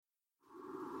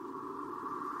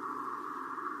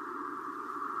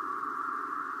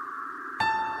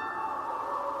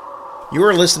You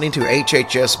are listening to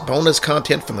HHS bonus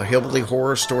content from the Hillbilly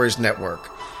Horror Stories Network.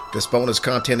 This bonus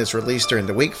content is released during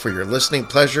the week for your listening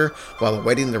pleasure while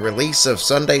awaiting the release of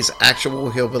Sunday's actual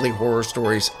Hillbilly Horror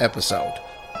Stories episode.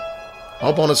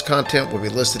 All bonus content will be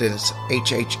listed as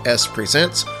HHS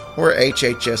Presents or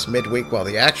HHS Midweek, while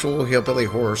the actual Hillbilly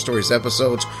Horror Stories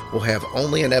episodes will have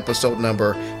only an episode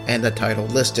number and the title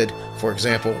listed, for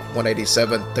example,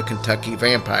 187, The Kentucky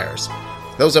Vampires.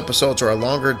 Those episodes are a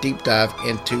longer deep dive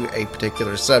into a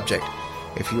particular subject.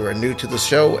 If you are new to the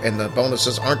show and the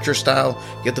bonuses aren't your style,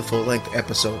 give the full-length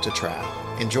episodes a try.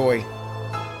 Enjoy!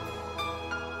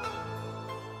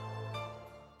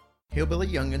 Hillbilly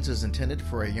Youngins is intended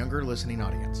for a younger listening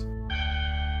audience.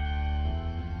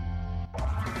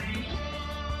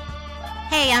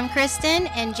 Hey, I'm Kristen,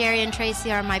 and Jerry and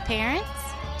Tracy are my parents.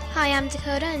 Hi, I'm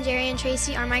Dakota, and Jerry and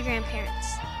Tracy are my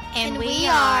grandparents. And we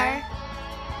are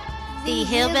the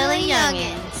Hillbilly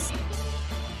Youngins.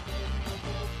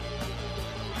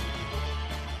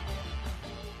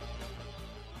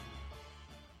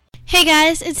 Hey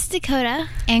guys, it's Dakota.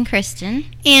 And Kristen.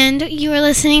 And you are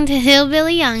listening to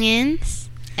Hillbilly Youngins.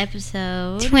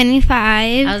 Episode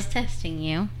 25. I was testing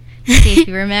you to see if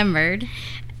you remembered.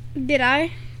 Did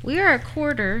I? We are a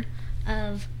quarter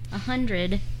of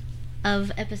 100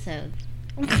 of episodes.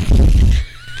 Okay.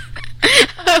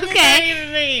 What does that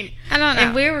even mean? I don't know.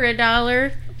 If we were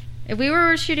 $1, if we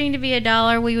were shooting to be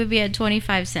 $1, we would be at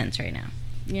 25 cents right now.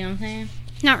 You know what I'm saying?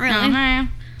 Not really. Uh-huh.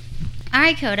 All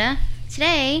right, Coda.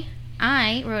 Today,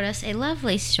 I wrote us a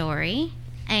lovely story,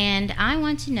 and I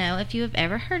want to know if you have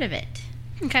ever heard of it.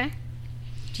 Okay.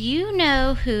 Do you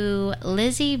know who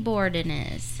Lizzie Borden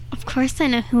is? Of course I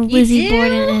know who Lizzie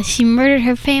Borden is. She murdered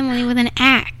her family with an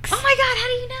axe. Oh my God, how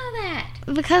do you know that?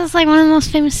 Because it's like one of the most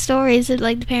famous stories of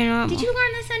like the paranormal. Did you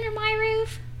learn this under my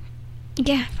roof?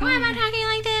 Yeah. Why am I talking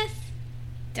like this?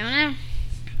 Don't know.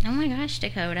 Oh my gosh,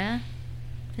 Dakota.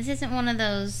 This isn't one of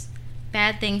those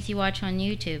bad things you watch on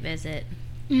YouTube, is it?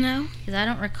 No. Because I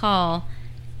don't recall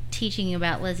teaching you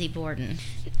about Lizzie Borden.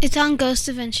 It's on Ghost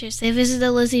Adventures. They visit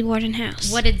the Lizzie Borden house.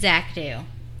 What did Zach do?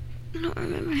 I don't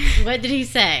remember. What did he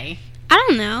say? I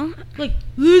don't know. Like,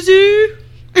 Lizzie!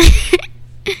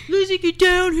 Lizzie, get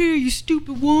down here, you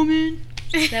stupid woman.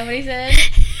 Is that what he said?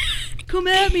 Come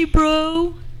at me,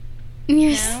 bro.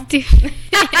 You're No? stupid.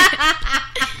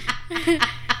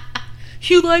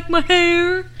 You like my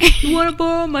hair? You want to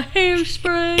borrow my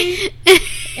hairspray?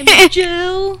 And my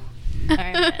gel?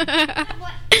 Alright.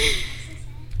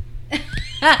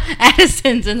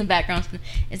 Addison's in the background.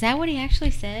 Is that what he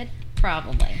actually said?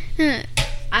 Probably.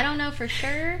 I don't know for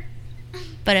sure,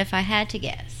 but if I had to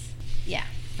guess. Yeah.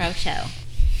 Rocho.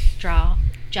 Jaw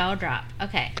drop.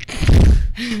 Okay.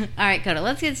 Alright, Coda,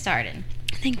 let's get started.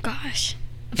 Thank gosh.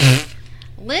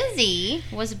 Lizzie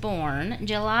was born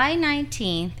July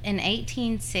 19th in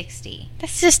 1860.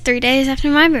 That's just 3 days after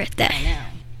my birthday. I know.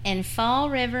 In Fall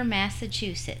River,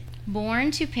 Massachusetts. Born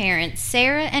to parents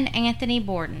Sarah and Anthony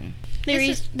Borden.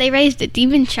 They raised a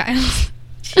demon child.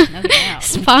 No doubt.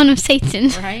 Spawn of Satan.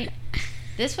 Right?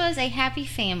 This was a happy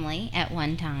family at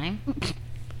one time.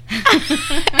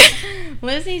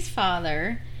 Lizzie's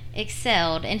father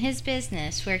excelled in his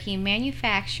business where he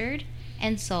manufactured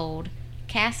and sold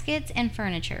caskets and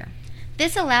furniture.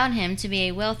 This allowed him to be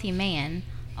a wealthy man,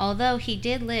 although he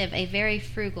did live a very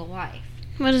frugal life.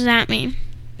 What does that mean?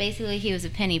 Basically, he was a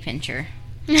penny pincher.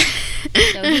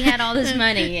 So he had all this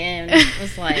money and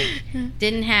was like,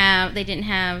 they didn't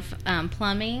have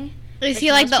plumbing. Is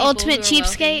he like the ultimate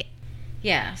cheapskate? Wealthy.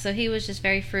 Yeah, so he was just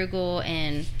very frugal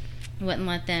and wouldn't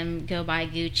let them go buy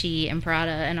Gucci and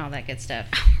Prada and all that good stuff.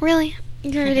 Really?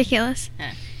 You're ridiculous.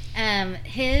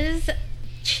 His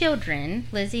children,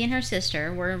 Lizzie and her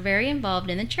sister, were very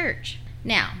involved in the church.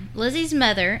 Now, Lizzie's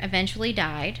mother eventually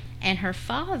died, and her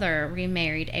father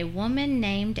remarried a woman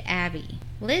named Abby.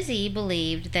 Lizzie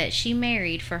believed that she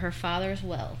married for her father's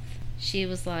wealth. She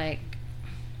was like,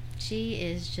 she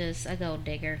is just a gold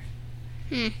digger.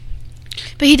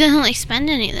 But he doesn't like spend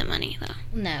any of the money though.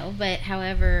 No, but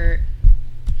however,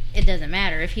 it doesn't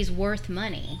matter. If he's worth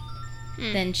money,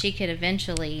 then she could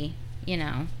eventually,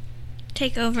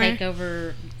 take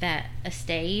over that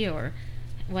estate or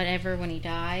whatever when he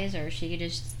dies, or she could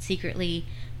just secretly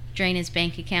drain his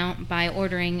bank account by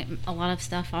ordering a lot of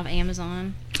stuff off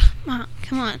Amazon. Come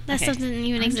on. That stuff doesn't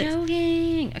even exist. I'm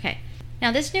joking. Okay.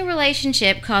 Now, this new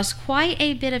relationship caused quite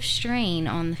a bit of strain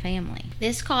on the family.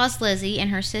 This caused Lizzie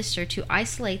and her sister to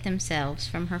isolate themselves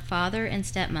from her father and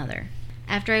stepmother.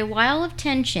 After a while of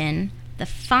tension, the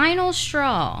final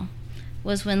straw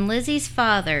was when Lizzie's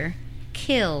father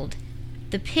killed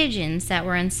the pigeons that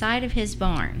were inside of his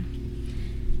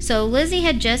barn. So Lizzie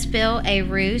had just built a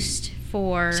roost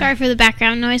for... Sorry for the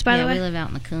background noise, by the way. we live out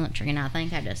in the country, and I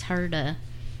think I just heard a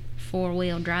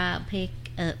 4-wheel drive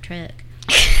pickup truck.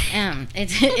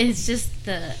 It's just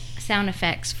the sound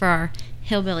effects for our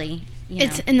hillbilly,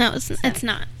 It's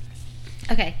not.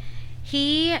 Okay.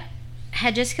 He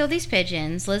had just killed these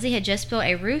pigeons. Lizzie had just built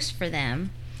a roost for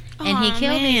them. And he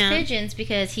killed these pigeons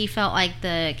because he felt like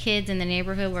the kids in the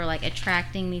neighborhood were, like,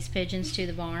 attracting these pigeons to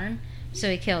the barn. So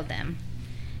he killed them.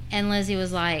 And Lizzie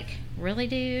was like, really,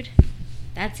 dude?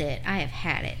 That's it. I have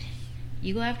had it.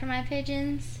 You go after my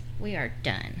pigeons, we are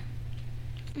done.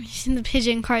 The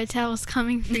pigeon cartel was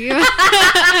coming for you.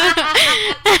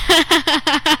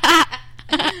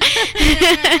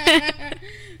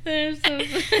 They're so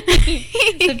funny.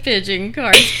 The pigeon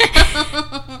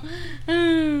cartel.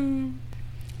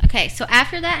 Okay, so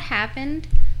after that happened,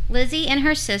 Lizzie and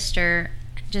her sister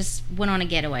just went on a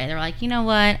getaway. They're like, you know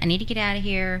what? I need to get out of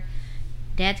here.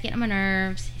 Dad's getting on my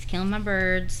nerves. He's killing my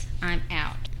birds. I'm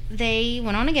out. They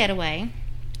went on a getaway.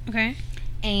 Okay.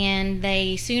 And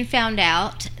they soon found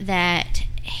out that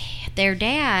their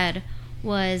dad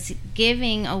was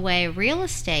giving away real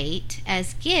estate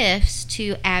as gifts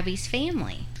to Abby's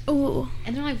family. Ooh.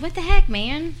 And they're like, what the heck,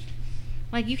 man?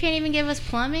 Like, you can't even give us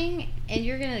plumbing, and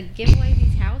you're going to give away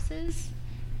these houses?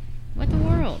 What the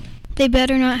world? They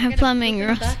better not have plumbing,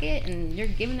 or bucket, and you're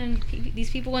giving them these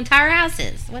people entire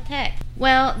houses. What the heck?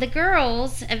 Well, the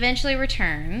girls eventually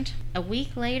returned. A week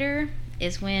later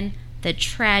is when the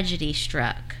tragedy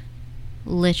struck.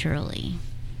 Literally.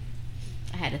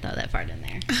 I had to throw that part in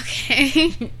there.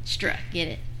 Okay. Struck. Get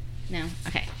it? No?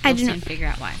 Okay. I We'll do soon not. figure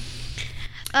out why.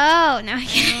 Oh, no, I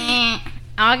can't.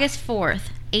 August 4th,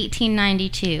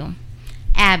 1892.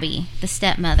 Abby, the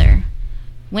stepmother,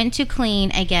 went to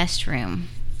clean a guest room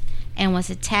and was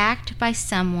attacked by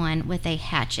someone with a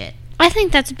hatchet. I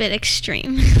think that's a bit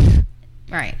extreme.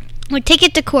 Right. Like, take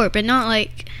it to court, but not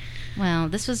like... Well,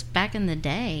 this was back in the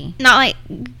day. Not like,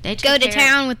 They took go to care-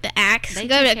 town with the axe. They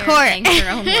Go took to care of court. things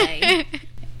their own way.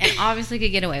 And obviously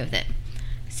could get away with it.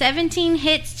 17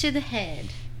 hits to the head.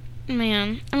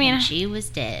 Man, I mean, And she was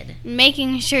dead.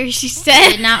 making sure she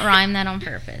said... Did not rhyme that on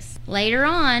purpose. Later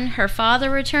on, her father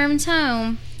returns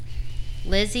home.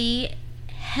 Lizzie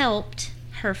helped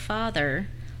her father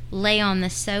lay on the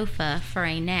sofa for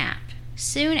a nap.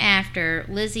 Soon after,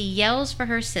 Lizzie yells for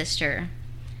her sister.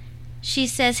 She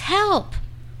says, "Help!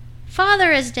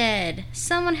 Father is dead.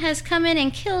 Someone has come in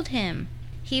and killed him."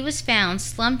 He was found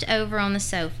slumped over on the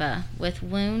sofa with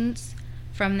wounds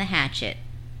from the hatchet.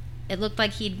 It looked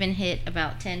like he'd been hit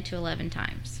about 10 to 11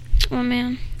 times. Oh,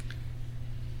 man.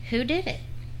 Who did it?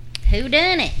 Who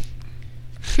done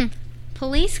it?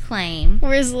 Police claim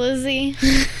Where's Lizzie?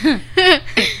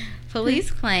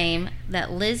 Police claim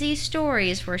that Lizzie's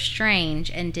stories were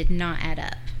strange and did not add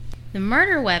up. The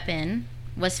murder weapon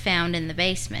was found in the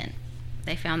basement.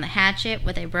 They found the hatchet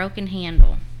with a broken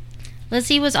handle.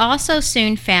 Lizzie was also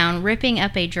soon found ripping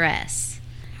up a dress.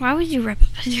 Why would you rip up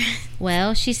a dress?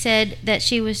 Well, she said that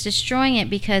she was destroying it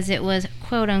because it was,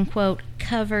 quote-unquote,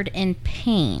 covered in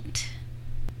paint.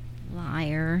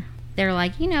 Liar. They're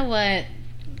like, you know what?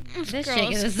 This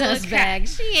chick is a suspect.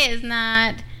 She is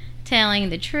not telling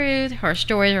the truth. Her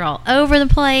stories are all over the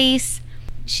place.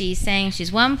 She's saying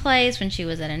she's one place when she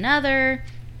was at another.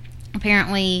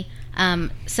 Apparently,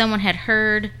 someone had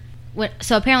heard...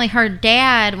 So apparently her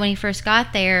dad, when he first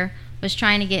got there, was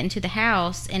trying to get into the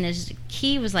house, and his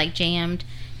key was, like, jammed.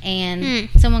 And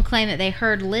someone claimed that they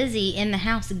heard Lizzie in the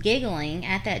house giggling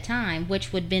at that time,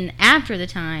 which would have been after the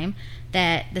time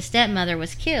that the stepmother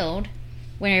was killed,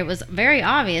 where it was very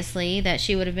obviously that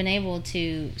she would have been able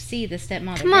to see the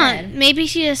stepmother Come dead. on, maybe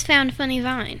she just found a funny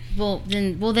vine. Well,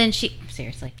 then she...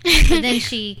 Seriously. But then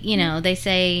she, they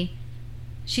say...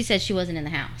 She said she wasn't in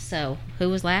the house, so who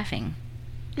was laughing?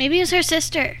 Maybe it was her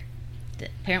sister.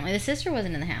 Apparently the sister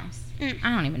wasn't in the house.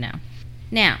 I don't even know.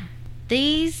 Now,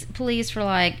 these police were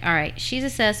like, all right, she's a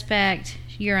suspect.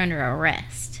 You're under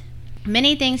arrest.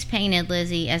 Many things painted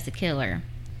Lizzie as the killer,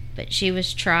 but she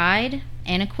was tried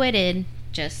and acquitted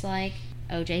just like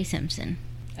O.J. Simpson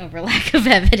over lack of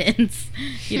evidence.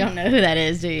 You don't know who that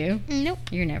is, do you? Nope.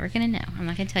 You're never going to know. I'm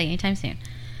not going to tell you anytime soon.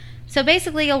 So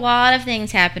basically, a lot of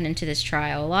things happened into this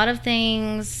trial. A lot of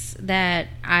things that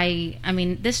I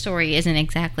mean, this story isn't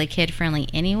exactly kid-friendly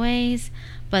anyways,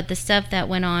 but the stuff that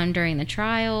went on during the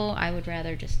trial, I would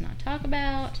rather just not talk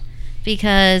about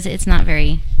because it's not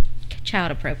very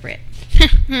child-appropriate.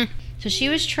 So she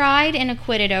was tried and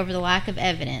acquitted over the lack of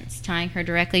evidence, tying her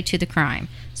directly to the crime.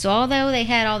 So although they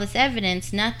had all this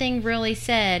evidence, nothing really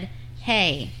said,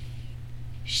 hey,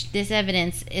 this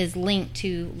evidence is linked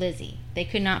to Lizzie. They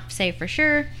could not say for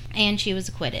sure, and she was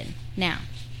acquitted. Now,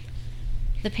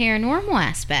 the paranormal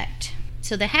aspect.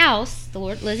 So the house, the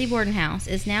Lizzie Borden house,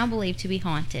 is now believed to be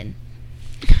haunted.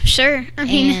 Sure. I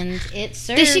mean, And it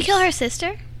serves... did she kill her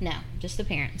sister? No, just the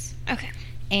parents. Okay.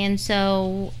 And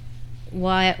so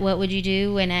what would you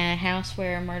do in a house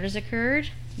where murders occurred?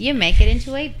 You make it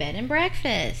into a bed and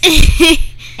breakfast.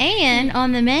 And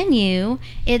on the menu,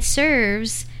 it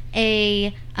serves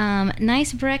a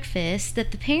nice breakfast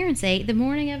that the parents ate the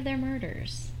morning of their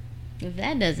murders. If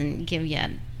that doesn't give you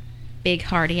a big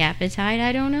hearty appetite,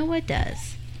 I don't know what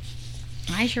does.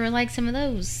 I sure like some of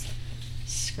those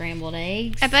scrambled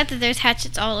eggs. I bet that there's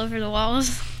hatchets all over the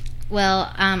walls.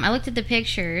 Well, I looked at the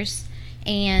pictures,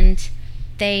 and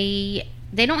they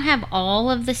don't have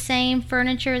all of the same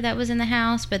furniture that was in the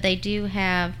house, but they do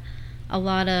have a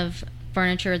lot of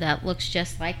furniture that looks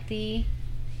just like the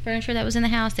furniture that was in the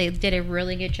house. They did a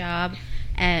really good job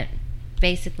at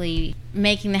basically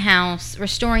making the house,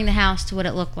 restoring the house to what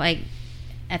it looked like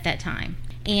at that time.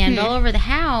 And all over the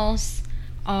house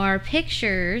are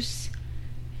pictures.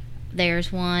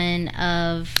 There's one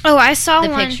of I saw the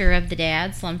one. picture of the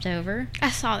dad slumped over. I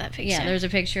saw that picture. Yeah, there's a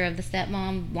picture of the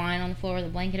stepmom lying on the floor with a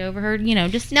blanket over her. You know,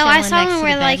 just No, I chilling saw next one to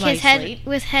where the like bed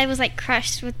his head was like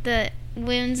crushed with the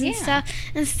wounds and Yeah. stuff.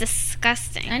 It's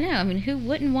disgusting. I know. I mean, who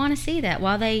wouldn't want to see that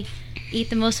while they eat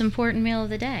the most important meal of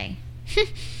the day?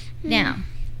 Now,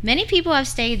 many people have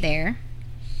stayed there.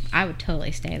 I would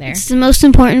totally stay there. It's the most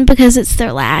important because it's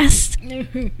their last.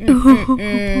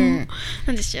 I'm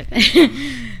just joking.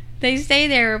 They stay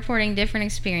there reporting different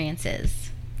experiences.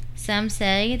 Some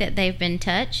say that they've been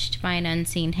touched by an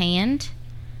unseen hand.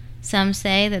 Some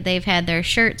say that they've had their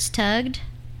shirts tugged.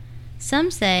 Some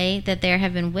say that there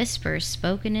have been whispers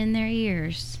spoken in their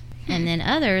ears. And then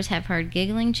others have heard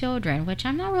giggling children, which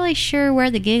I'm not really sure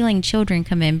where the giggling children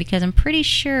come in, because I'm pretty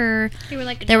sure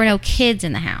there were no kids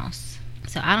in the house.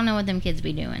 So I don't know what them kids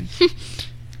be doing.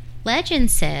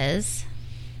 Legend says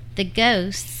the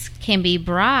ghosts can be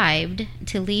bribed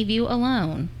to leave you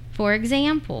alone. For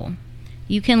example,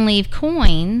 you can leave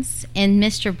coins in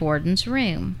Mr. Borden's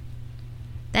room.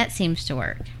 That seems to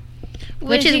work.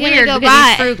 Which is weird because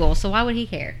he's frugal, so why would he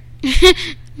care?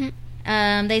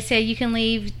 They say you can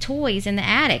leave toys in the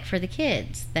attic for the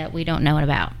kids that we don't know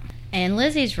about. In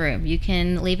Lizzie's room, you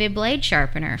can leave a blade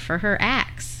sharpener for her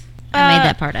axe. I made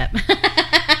that part up.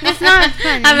 That's not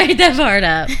funny. I made that part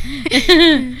up.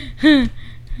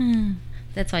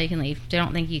 That's all you can leave. I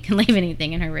don't think you can leave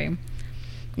anything in her room.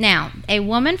 Now, a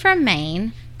woman from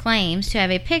Maine claims to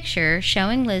have a picture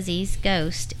showing Lizzie's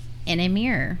ghost in a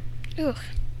mirror. Ugh.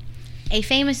 A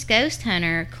famous ghost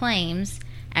hunter claims,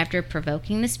 after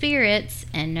provoking the spirits,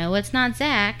 and no, it's not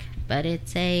Zach, but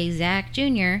it's a Zach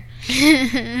Jr.,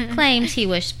 claims he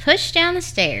was pushed down the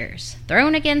stairs,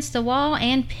 thrown against the wall,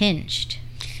 and pinched.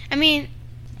 I mean,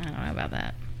 I don't know about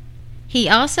that. He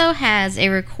also has a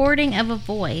recording of a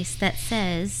voice that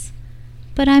says,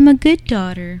 "But I'm a good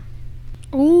daughter."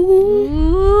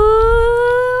 Ooh,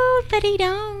 but he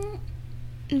don't.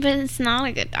 but it's not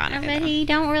a good daughter. But he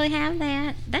don't really have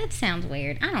that. That sounds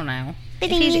weird. I don't know. But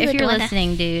If, he ain't a if good you're daughter.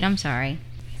 listening, dude, I'm sorry.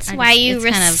 That's why you it's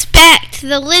kind of respect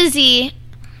the Lizzie,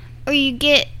 or you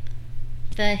get.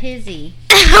 the hizzy.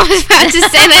 I was about to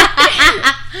say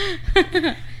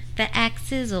that. The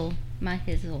axizzle. My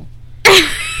hizzle.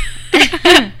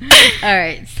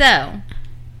 Alright, so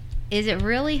is it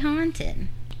really haunted?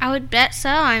 I would bet so.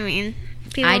 I mean,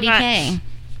 people IDK.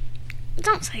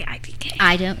 Don't say IDK.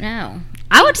 I don't know.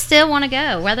 I would still want to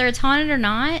go, whether it's haunted or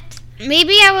not.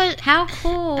 Maybe I would. How I don't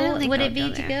cool think would I it would be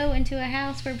go to there. go into a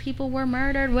house where people were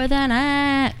murdered with an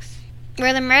axe?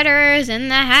 We're the murderers in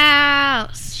the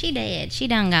house. She dead. She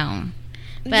done gone.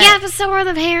 Yeah, but so are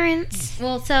the parents.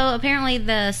 Well, so apparently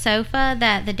the sofa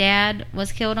that the dad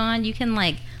was killed on, you can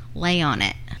like lay on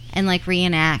it and like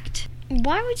reenact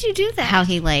Why would you do that? how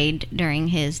he laid during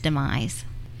his demise.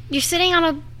 You're sitting on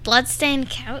a bloodstained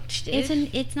couch, dude.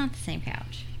 It's not the same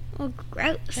couch. Well,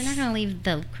 gross. They're not gonna leave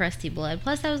the crusty blood.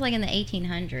 Plus, that was like in the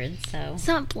 1800s, so It's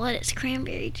not blood. It's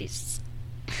cranberry juice.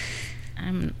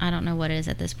 I don't know what it is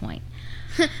at this point.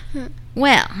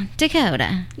 Well,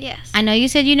 Dakota, Yes. I know you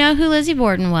said you know who Lizzie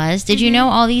Borden was. Did you know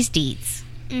all these deets?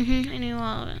 I knew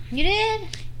all of it. You did?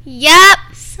 Yup.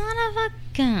 Son of a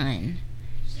gun.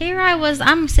 Here I was,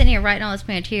 I'm sitting here writing all this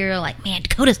material like, man,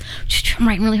 I'm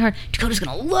writing really hard. Dakota's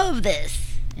gonna love this.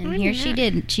 And I here knew she that.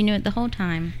 did. She knew it the whole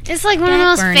time. It's like one of the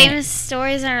most Burn famous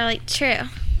stories that are like true.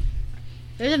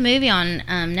 There's a movie on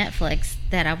Netflix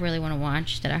that I really want to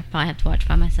watch that I probably have to watch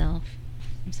by myself.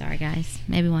 I'm sorry, guys.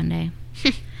 Maybe one day.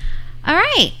 All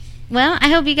right. Well, I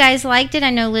hope you guys liked it. I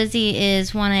know Lizzie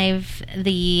is one of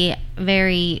the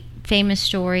very famous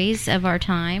stories of our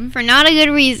time. For not a good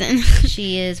reason.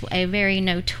 She is a very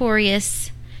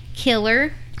notorious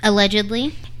killer.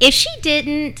 Allegedly. If she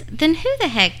didn't, then who the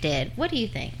heck did? What do you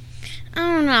think? I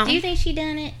don't know. Do you think she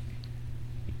done it?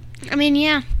 I mean,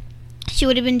 yeah. She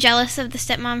would have been jealous of the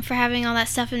stepmom for having all that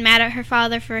stuff and mad at her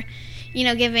father for,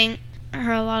 giving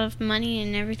her a lot of money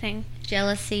and everything.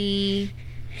 Jealousy.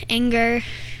 Anger.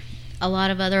 A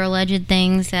lot of other alleged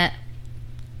things that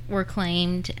were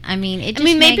claimed. I mean,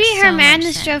 maybe makes her so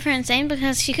madness much drove her insane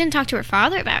because she couldn't talk to her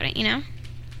father about it,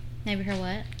 Maybe her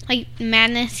what? Like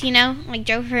madness, like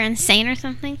drove her insane or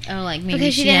something. Oh, like maybe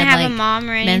because she didn't had have a mom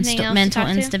or anything else mental to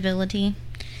talk to. instability.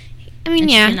 I mean,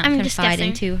 and yeah, she did not I'm confide just guessing.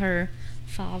 into her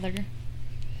father.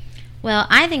 Well,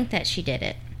 I think that she did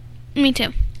it. Me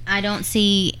too. I don't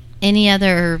see any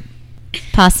other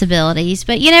possibilities,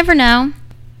 but you never know.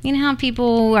 You know how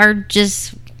people are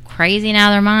just crazy and out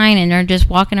of their mind and they're just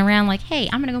walking around like, hey,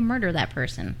 I'm going to go murder that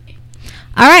person.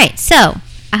 All right, so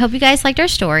I hope you guys liked our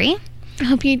story. I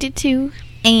hope you did too.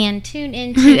 And tune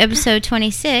into episode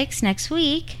 26 next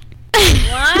week.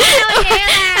 What?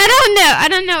 I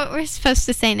don't know what we're supposed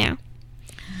to say now.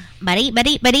 But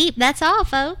that's all,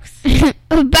 folks. Bye.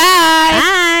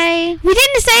 Bye. We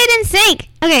didn't say it in sync.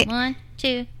 Okay. 1,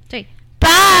 2, 3.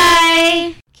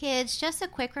 Bye. Kids, just a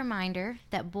quick reminder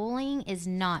that bullying is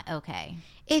not okay.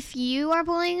 If you are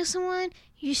bullying someone,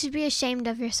 you should be ashamed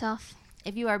of yourself.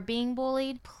 If you are being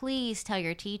bullied, please tell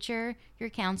your teacher,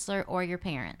 your counselor, or your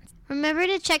parents. Remember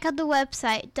to check out the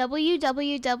website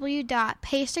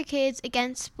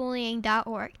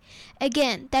www.pacerkidsagainstbullying.org.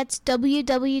 Again, that's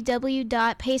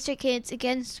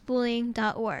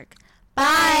www.pacerkidsagainstbullying.org.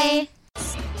 Bye.